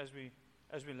 17,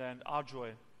 as we land, our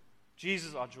joy.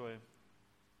 Jesus, our joy.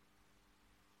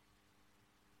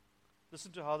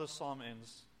 Listen to how the psalm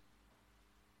ends.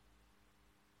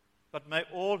 But may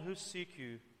all who seek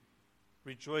you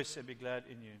rejoice and be glad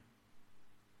in you.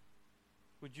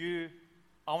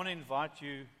 I want to invite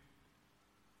you,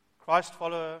 Christ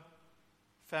follower,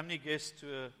 family guest,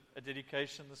 to a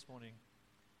dedication this morning.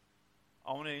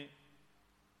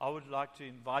 I would like to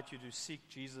invite you to seek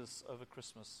Jesus over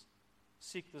Christmas.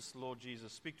 Seek this Lord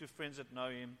Jesus. Speak to friends that know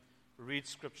Him. Read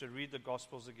Scripture. Read the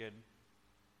Gospels again.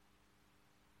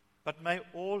 But may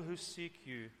all who seek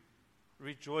you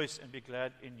rejoice and be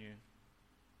glad in you.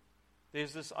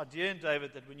 There's this idea in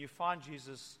David that when you find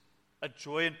Jesus, a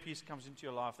joy and peace comes into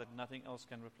your life that nothing else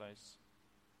can replace.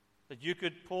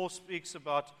 Paul speaks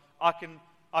about, I can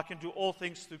do all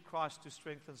things through Christ who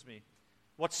strengthens me.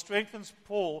 What strengthens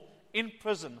Paul in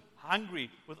prison, hungry,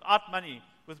 without money,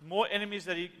 with more enemies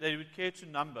that he would care to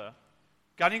number,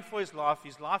 gunning for his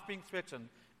life being threatened.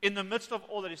 In the midst of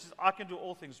all that, he says, I can do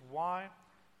all things. Why?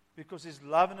 Because his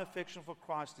love and affection for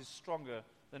Christ is stronger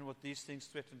than what these things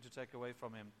threaten to take away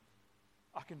from him.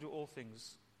 I can do all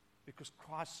things because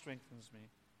Christ strengthens me.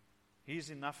 He is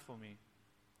enough for me.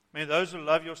 May those who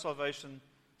love your salvation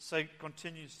say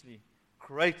continuously,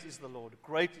 great is the Lord,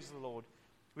 great is the Lord.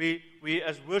 We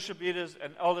as worship leaders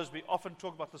and elders, we often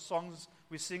talk about the songs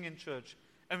we sing in church.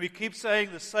 And we keep saying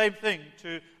the same thing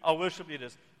to our worship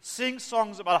leaders. Sing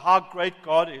songs about how great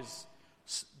God is.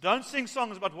 Don't sing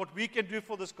songs about what we can do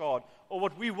for this God, or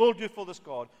what we will do for this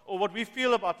God, or what we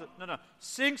feel about it. No.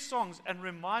 Sing songs and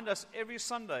remind us every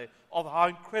Sunday of how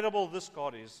incredible this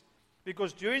God is.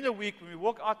 Because during the week, when we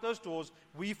walk out those doors,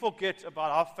 we forget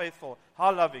about how faithful,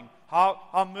 how loving,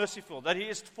 how merciful, that He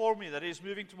is for me, that He is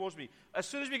moving towards me. As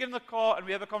soon as we get in the car and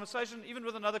we have a conversation, even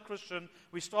with another Christian,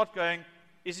 we start going,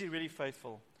 is He really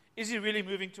faithful? Is He really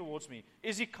moving towards me?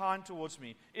 Is He kind towards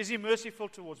me? Is He merciful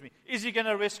towards me? Is He going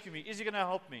to rescue me? Is He going to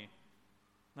help me?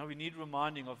 Now we need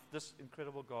reminding of this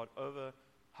incredible God over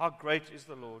how great is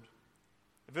the Lord.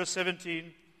 Verse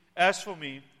 17, as for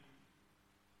me,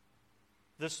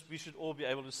 this we should all be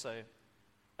able to say,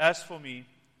 as for me,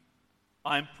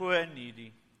 I am poor and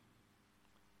needy.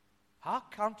 How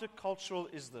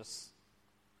countercultural is this?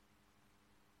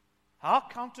 How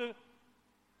counter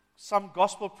some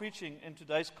gospel preaching in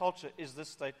today's culture is this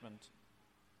statement?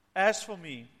 As for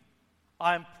me,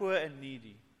 I am poor and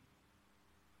needy.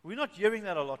 We're not hearing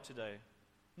that a lot today.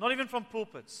 Not even from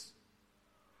pulpits.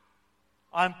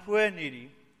 I am poor and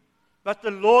needy, but the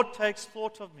Lord takes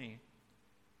thought of me.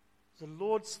 The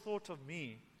Lord's thought of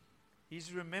me.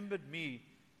 He's remembered me.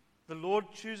 The Lord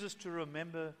chooses to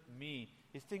remember me.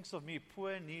 He thinks of me,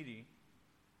 poor and needy.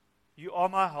 You are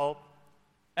my help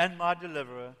and my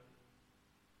deliverer.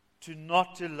 Do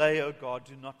not delay, O God,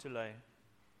 do not delay.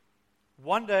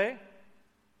 One day,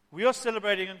 we are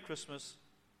celebrating on Christmas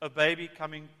a baby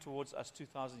coming towards us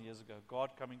 2,000 years ago.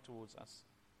 God coming towards us.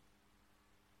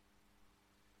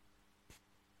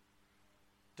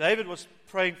 David was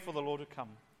praying for the Lord to come.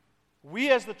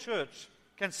 We as the church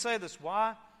can say this.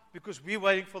 Why? Because we're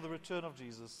waiting for the return of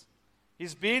Jesus.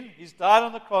 He's died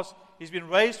on the cross. He's been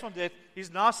raised from death.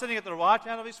 He's now sitting at the right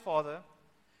hand of His Father.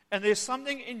 And there's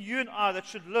something in you and I that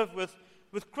should live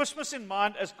with Christmas in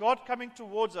mind as God coming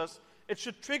towards us. It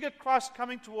should trigger Christ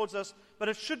coming towards us, but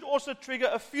it should also trigger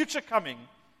a future coming.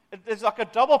 There's like a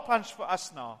double punch for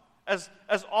us now, as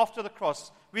after the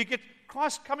cross. We get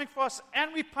Christ coming for us,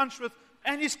 and we punch with,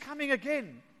 and He's coming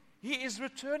again. He is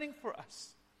returning for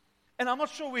us. And I'm not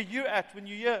sure where you're at when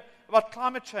you hear about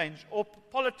climate change or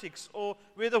politics or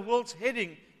where the world's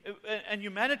heading and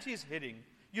humanity is heading.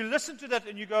 You listen to that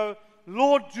and you go,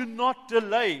 Lord, do not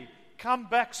delay. Come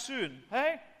back soon.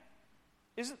 Hey?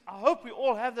 I hope we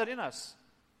all have that in us.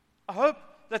 I hope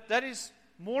that is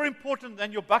more important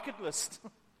than your bucket list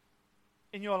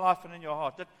in your life and in your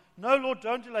heart. That, no, Lord,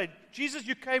 don't delay. Jesus,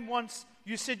 you came once.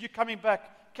 You said you're coming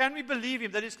back. Can we believe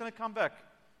Him that He's going to come back?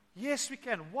 Yes, we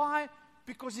can. Why?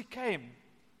 Because He came.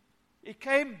 He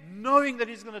came knowing that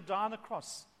He's going to die on the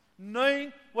cross,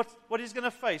 knowing what He's going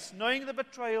to face, knowing the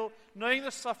betrayal, knowing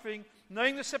the suffering,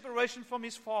 knowing the separation from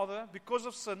His Father because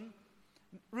of sin,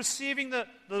 receiving the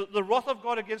wrath of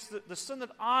God against the sin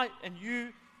that I and you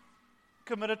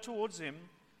committed towards Him,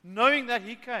 knowing that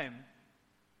He came.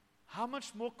 How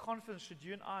much more confidence should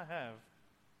you and I have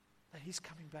that He's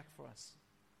coming back for us?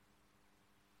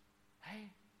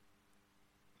 Hey?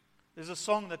 There's a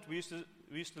song that we used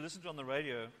to listen to on the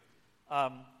radio. I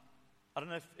don't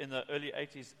know if in the early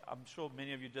 80s, I'm sure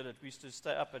many of you did it. We used to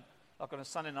stay up like on a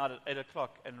Sunday night at 8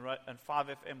 o'clock and 5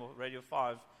 FM or Radio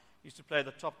 5 used to play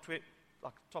the top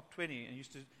 20 and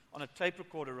used to, on a tape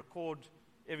recorder, record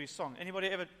every song. Anybody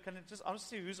ever, I want to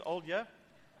see who's old here.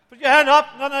 Put your hand up.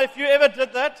 No, if you ever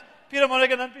did that, Peter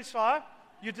Monaghan, don't be shy.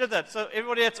 You did that. So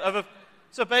everybody that's over,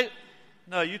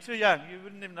 no, you're too young. You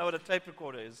wouldn't even know what a tape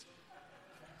recorder is.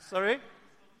 Sorry?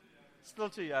 Still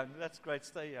too young. That's great.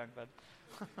 Stay young, but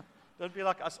don't be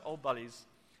like us old bullies.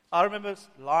 I remember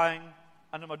lying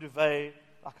under my duvet,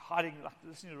 like hiding, like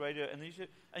listening to the radio,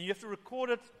 and you have to record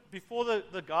it before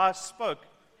the guy spoke.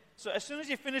 So as soon as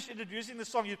you finish introducing the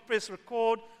song, you press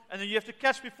record, and then you have to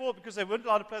catch before, because they weren't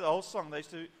allowed to play the whole song. They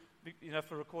used to,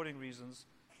 for recording reasons.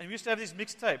 And we used to have these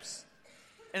mixtapes.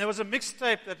 And there was a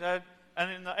mixtape that had, and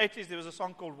in the 80s there was a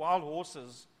song called Wild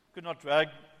Horses, Could Not Drag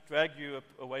You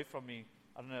Away From Me.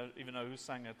 I don't even know who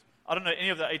sang it. I don't know any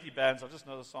of the 80 bands. I just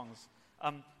know the songs.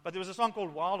 But there was a song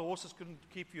called Wild Horses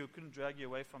Couldn't Drag You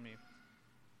Away From Me.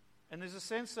 And there's a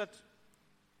sense that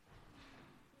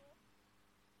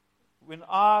when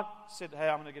I said, hey,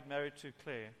 I'm going to get married to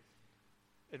Claire,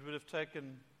 it would have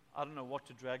taken, I don't know what,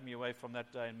 to drag me away from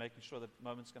that day and making sure that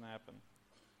moment's going to happen.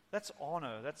 That's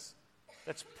honor. That's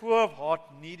poor of heart,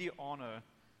 needy honor.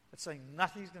 It's saying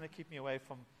nothing's going to keep me away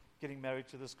from getting married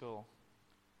to this girl.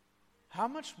 How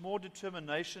much more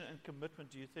determination and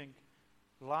commitment do you think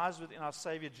lies within our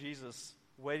Savior Jesus,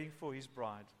 waiting for His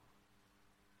bride?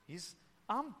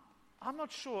 I'm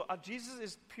not sure. Jesus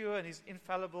is pure and He's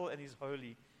infallible and He's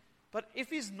holy. But if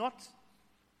He's not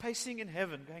pacing in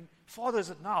heaven, going, Father, is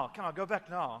it now? Can I go back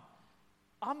now?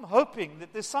 I'm hoping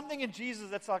that there's something in Jesus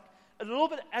that's like a little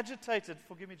bit agitated.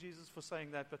 Forgive me, Jesus, for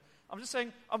saying that. But I'm just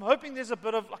saying, I'm hoping there's a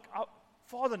bit of like,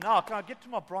 Father, now, can I get to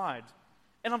my bride?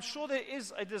 And I'm sure there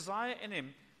is a desire in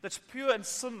Him that's pure and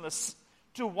sinless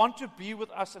to want to be with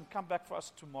us and come back for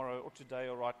us tomorrow or today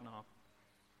or right now.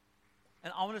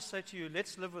 And I want to say to you,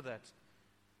 let's live with that.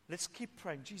 Let's keep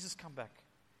praying. Jesus, come back.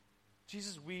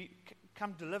 Jesus, we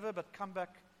come deliver, but come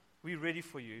back. We're ready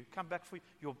for you. Come back for you.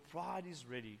 Your bride is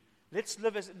ready. Let's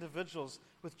live as individuals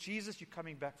with Jesus. You're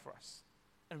coming back for us.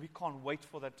 And we can't wait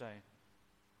for that day.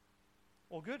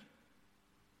 All good?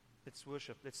 Let's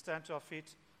worship. Let's stand to our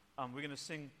feet. We're going to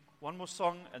sing one more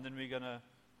song, and then I'm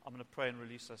going to pray and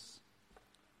release us.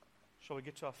 Shall we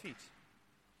get to our feet?